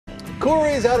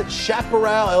Corey is out at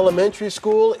Chaparral Elementary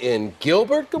School in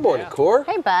Gilbert. Good morning, Corey.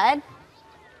 Hey, bud.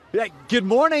 Yeah, good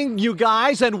morning, you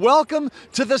guys, and welcome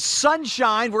to the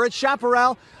sunshine. We're at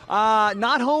Chaparral,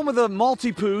 not home of the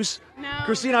Maltipoos. No.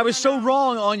 Christine, I was so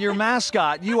wrong on your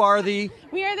mascot. You are the...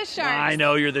 We are the Sharks. I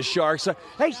know you're the Sharks.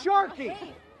 Hey, Sharky!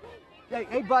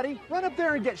 Hey, buddy, run up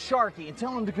there and get Sharky and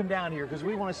tell him to come down here because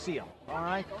we want to see him, all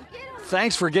right?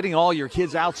 Thanks for getting all your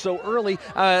kids out so early.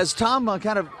 As Tom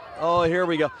Oh, here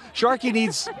we go. Sharky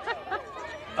needs...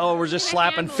 Oh, we're just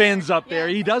slapping fins up there.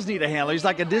 He does need a handler. He's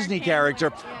like a Disney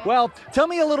character. Well, tell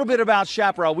me a little bit about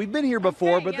Chaparral. We've been here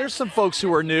before, but there's some folks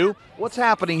who are new. What's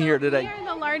happening here today? We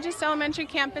are the largest elementary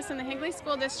campus in the Higley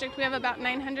School District. We have about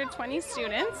 920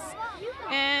 students.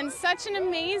 And such an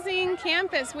amazing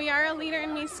campus. We are a Leader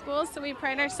in Me school, so we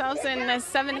pride ourselves in the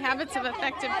 7 habits of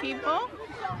effective people.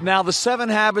 Now, the 7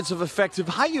 habits of effective,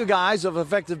 how you guys of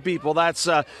effective people, that's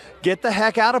get the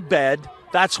heck out of bed.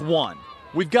 That's 1.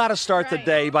 We've got to start the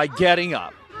day by getting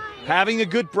up, having a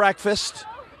good breakfast.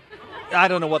 I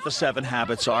don't know what the 7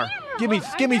 habits are. Give me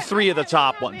 3 of the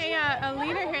top ones. A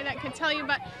leader here that could tell you,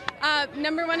 but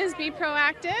number 1 is be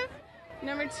proactive.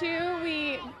 Number 2,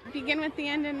 we begin with the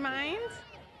end in mind.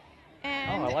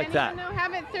 And I like that. No,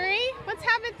 habit 3. What's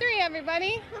habit 3,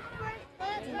 everybody? Put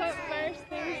first things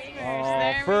first.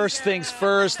 Oh, first things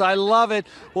first. I love it.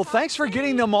 Well, thanks for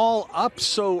getting them all up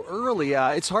so early.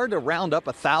 It's hard to round up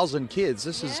 1,000 kids.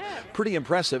 This is pretty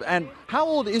impressive. And how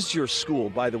old is your school,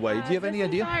 by the way? Do you have any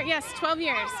idea? Yes, 12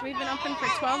 years. We've been open for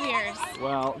 12 years.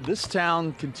 Well, this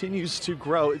town continues to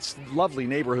grow. It's a lovely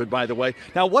neighborhood, by the way.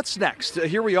 Now, what's next?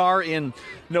 Here we are in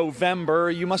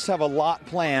November. You must have a lot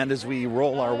planned as we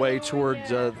roll our way toward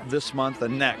this month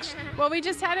and next. Well, we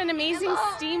just had an amazing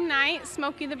STEAM night.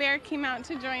 Smokey the Bear came out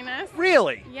to join us.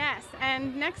 Really? Yes.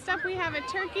 And next up we have a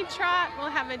turkey trot. We'll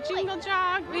have a jingle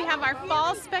jog. We have our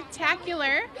fall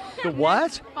spectacular. The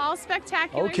what? Fall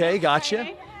spectacular. Okay, gotcha.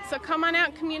 Friday. So come on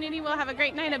out, community. We'll have a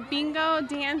great night of bingo,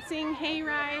 dancing, hay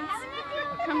rides.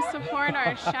 Come support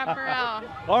our Chaparral.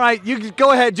 All right, you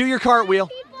go ahead, do your cartwheel.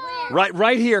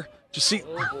 Right here. Just see.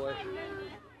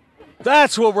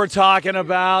 That's what we're talking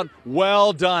about.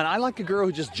 Well done. I like a girl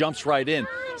who just jumps right in.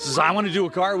 Says, I want to do a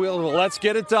cartwheel. Well, let's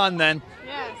get it done then.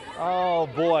 Yes. Oh,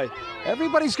 boy.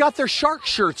 Everybody's got their shark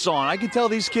shirts on. I can tell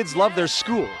these kids love their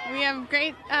school. We have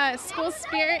great school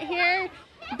spirit here.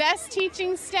 Best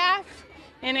teaching staff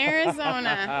in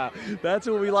Arizona. That's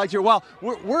what we like here. Well,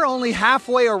 we're only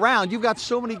halfway around. You've got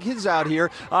so many kids out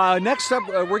here. Next up,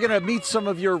 we're going to meet some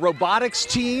of your robotics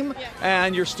team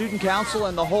and your student council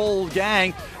and the whole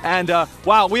gang. And,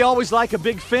 wow, we always like a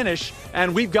big finish,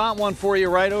 and we've got one for you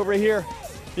right over here.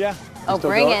 Yeah. Oh,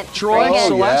 bring it. Troy, bring it.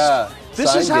 Celeste. Yeah.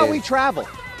 This is how we travel.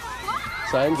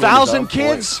 1,000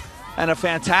 kids and a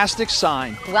fantastic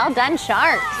sign. Well done,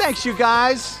 Sharks. Thanks, you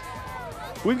guys.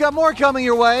 We've got more coming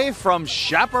your way from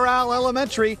Chaparral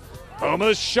Elementary. Home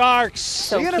of Sharks.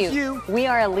 So See you in cute. a few. We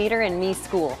are a Leader in Me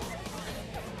school.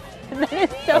 That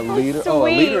is so A leader, sweet. oh,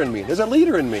 a leader in me. There's a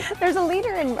leader in me. There's a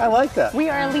leader in me. I like that. We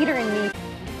are a Leader in Me.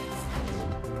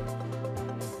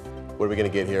 What are we going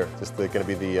to get here? Just going to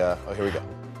be the, oh, here we go.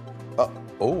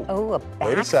 Oh, a back.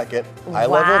 Wait a second. Eye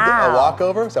Wow. level, a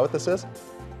walkover. Is that what this is?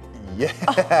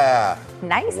 Yeah.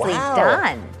 Nicely Wow.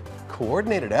 done.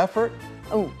 Coordinated effort.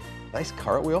 Oh, Nice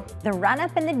cartwell. the run up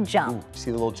and the jump Ooh,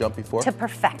 see the little jump before? to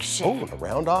perfection. Oh, a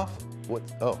round off. What?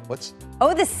 Oh, what's?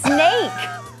 Oh, the snake.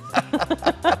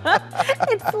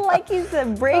 It's like he's a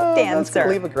break Let's dancer.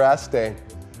 leave a grass stain.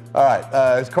 All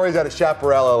right. Corey's out at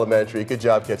Chaparral Elementary. Good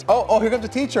job, kids. Oh, here comes the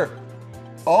teacher.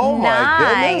 Oh my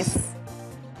goodness.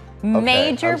 Nice.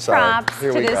 Major I'm sorry. props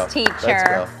Here to we this go. teacher.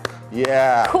 Let's go.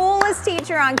 Yeah. Coolest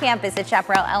teacher on campus at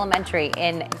Chaparral Elementary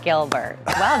in Gilbert.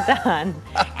 Well done.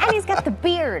 And he's got the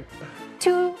beard.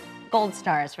 2 gold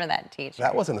stars for that teacher.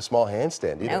 That wasn't a small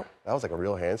handstand either. Nope. That was like a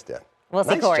real handstand. We'll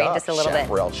see Nice Corey in job, just a little bit.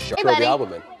 Chaparral Hey, Throw the buddy.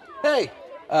 album in. Hey,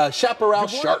 Chaparral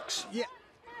Sharks. Yeah.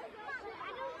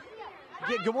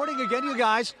 Good morning again, you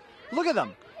guys. Look at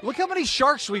them. Look how many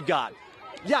sharks we've got.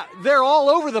 Yeah, they're all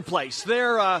over the place.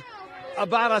 They're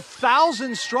about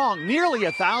 1,000 strong, nearly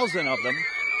 1,000 of them.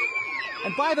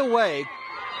 And by the way,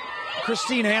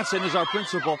 Christine Hansen is our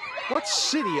principal. What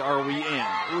city are we in?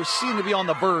 We seem to be on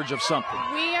the verge of something.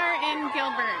 We are in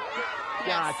Gilbert.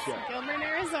 Yes, Gotcha. Gilbert,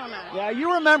 Arizona. Yeah,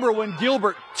 you remember when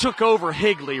Gilbert took over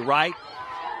Higley, right?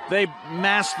 They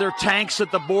massed their tanks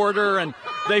at the border and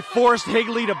they forced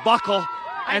Higley to buckle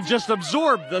and just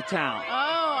absorb the town.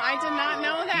 Oh, I did not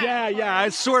know that. Yeah,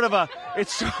 it's sort of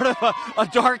a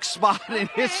dark spot in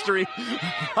history.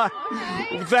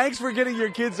 Thanks for getting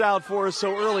your kids out for us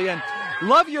so early, and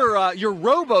love your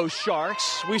Robo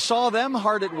Sharks. We saw them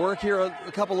hard at work here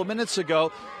a couple of minutes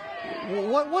ago.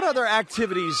 What other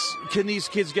activities can these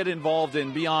kids get involved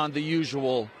in beyond the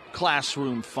usual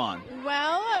classroom fun?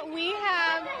 Well, we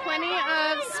have plenty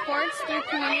of sports through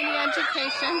community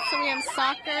education. So we have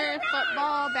soccer,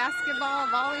 football, basketball,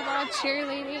 volleyball,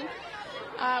 cheerleading.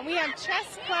 We have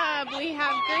chess club. We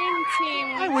have green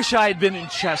team. I wish I had been in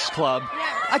chess club.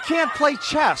 Yes. I can't play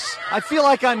chess. I feel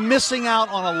like I'm missing out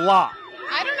on a lot.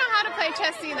 I don't know how to play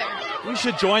chess either. We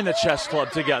should join the chess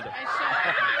club together. I should.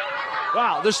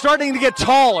 Wow, they're starting to get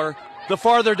taller the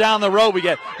farther down the road we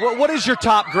get. What is your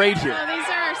top grade here? Oh, these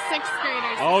are our 6th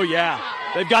graders. Oh, yeah.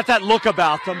 They've got that look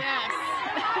about them. Yes.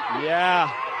 Yeah.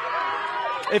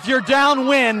 If you're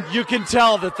downwind, you can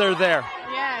tell that they're there.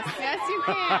 Yes, you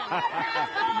can.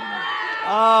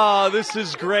 Oh, this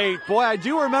is great. Boy, I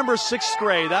do remember 6th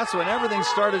grade. That's when everything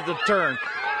started to turn.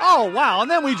 Oh, wow.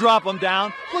 And then we drop them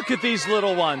down. Look at these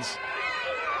little ones.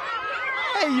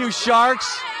 Hey, you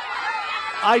sharks.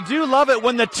 I do love it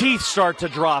when the teeth start to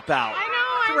drop out.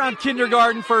 I know. Around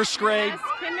kindergarten, 1st grade. Yes,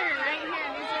 kinder right here.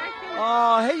 These are our kinder.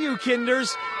 Oh, hey, you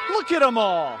kinders. Look at them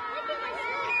all.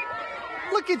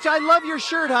 Look at you. I love your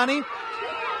shirt, honey.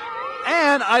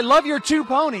 And I love your 2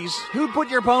 ponies. Who put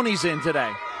your ponies in today?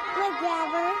 My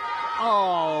grabber.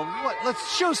 Oh, what?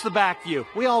 Let's show us the back view.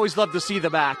 We always love to see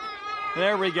the back.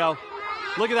 There we go.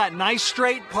 Look at that nice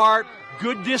straight part.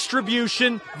 Good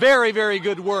distribution. Very, very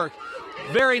good work.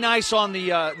 Very nice on the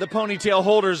ponytail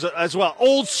holders as well.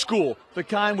 Old school, the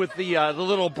kind with the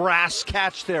little brass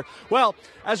catch there. Well,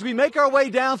 as we make our way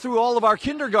down through all of our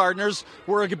kindergartners,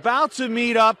 we're about to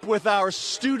meet up with our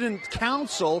student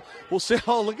council. We'll say,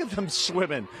 oh, look at them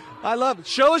swimming. I love it.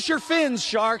 Show us your fins,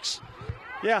 sharks.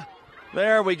 Yeah,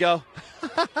 there we go.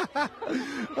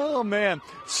 Oh, man.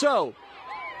 So,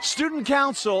 student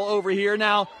council over here.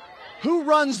 Now, who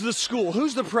runs the school?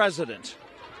 Who's the president?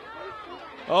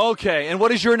 Okay, and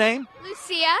what is your name?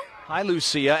 Lucia. Hi,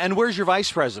 Lucia. And where's your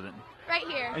vice president? Right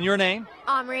here. And your name?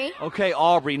 Omri. Okay,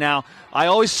 Aubrey. Now, I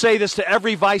always say this to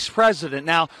every vice president.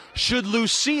 Now, should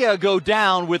Lucia go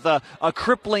down with a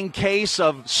crippling case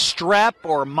of strep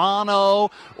or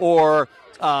mono or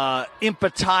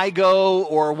impetigo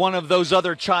or one of those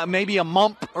other, maybe a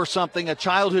mump or something, a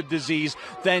childhood disease,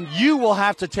 then you will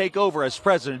have to take over as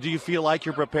president. Do you feel like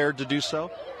you're prepared to do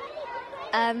so?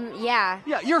 Yeah.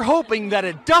 Yeah, you're hoping that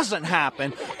it doesn't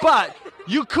happen, but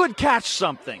you could catch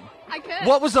something. I could.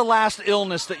 What was the last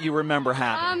illness that you remember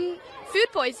having? Food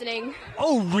poisoning.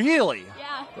 Oh, really?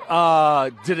 Yeah.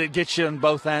 Did it get you on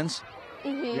both ends?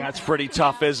 Mm-hmm. Yeah, it's pretty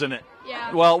tough, isn't it?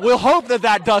 Yeah. Well, we'll hope that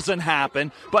that doesn't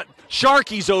happen, but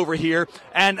Sharky's over here,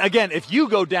 and again, if you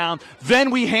go down, then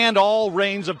we hand all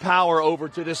reins of power over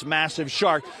to this massive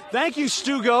shark. Thank you,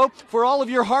 Stugo, for all of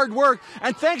your hard work,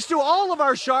 and thanks to all of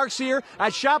our sharks here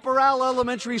at Chaparral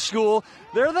Elementary School.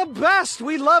 They're the best.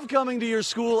 We love coming to your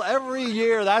school every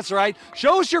year. That's right.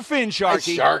 Show us your fin, Sharky.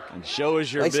 Nice shark. And show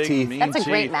us your Nice big, teeth. mean That's a teeth.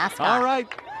 great mascot. All right.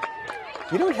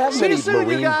 You don't have See you many soon,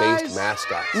 you marine-based guys.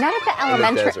 mascots. Not at the in the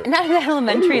elementary, desert. not at the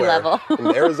elementary Anywhere level.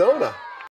 in Arizona.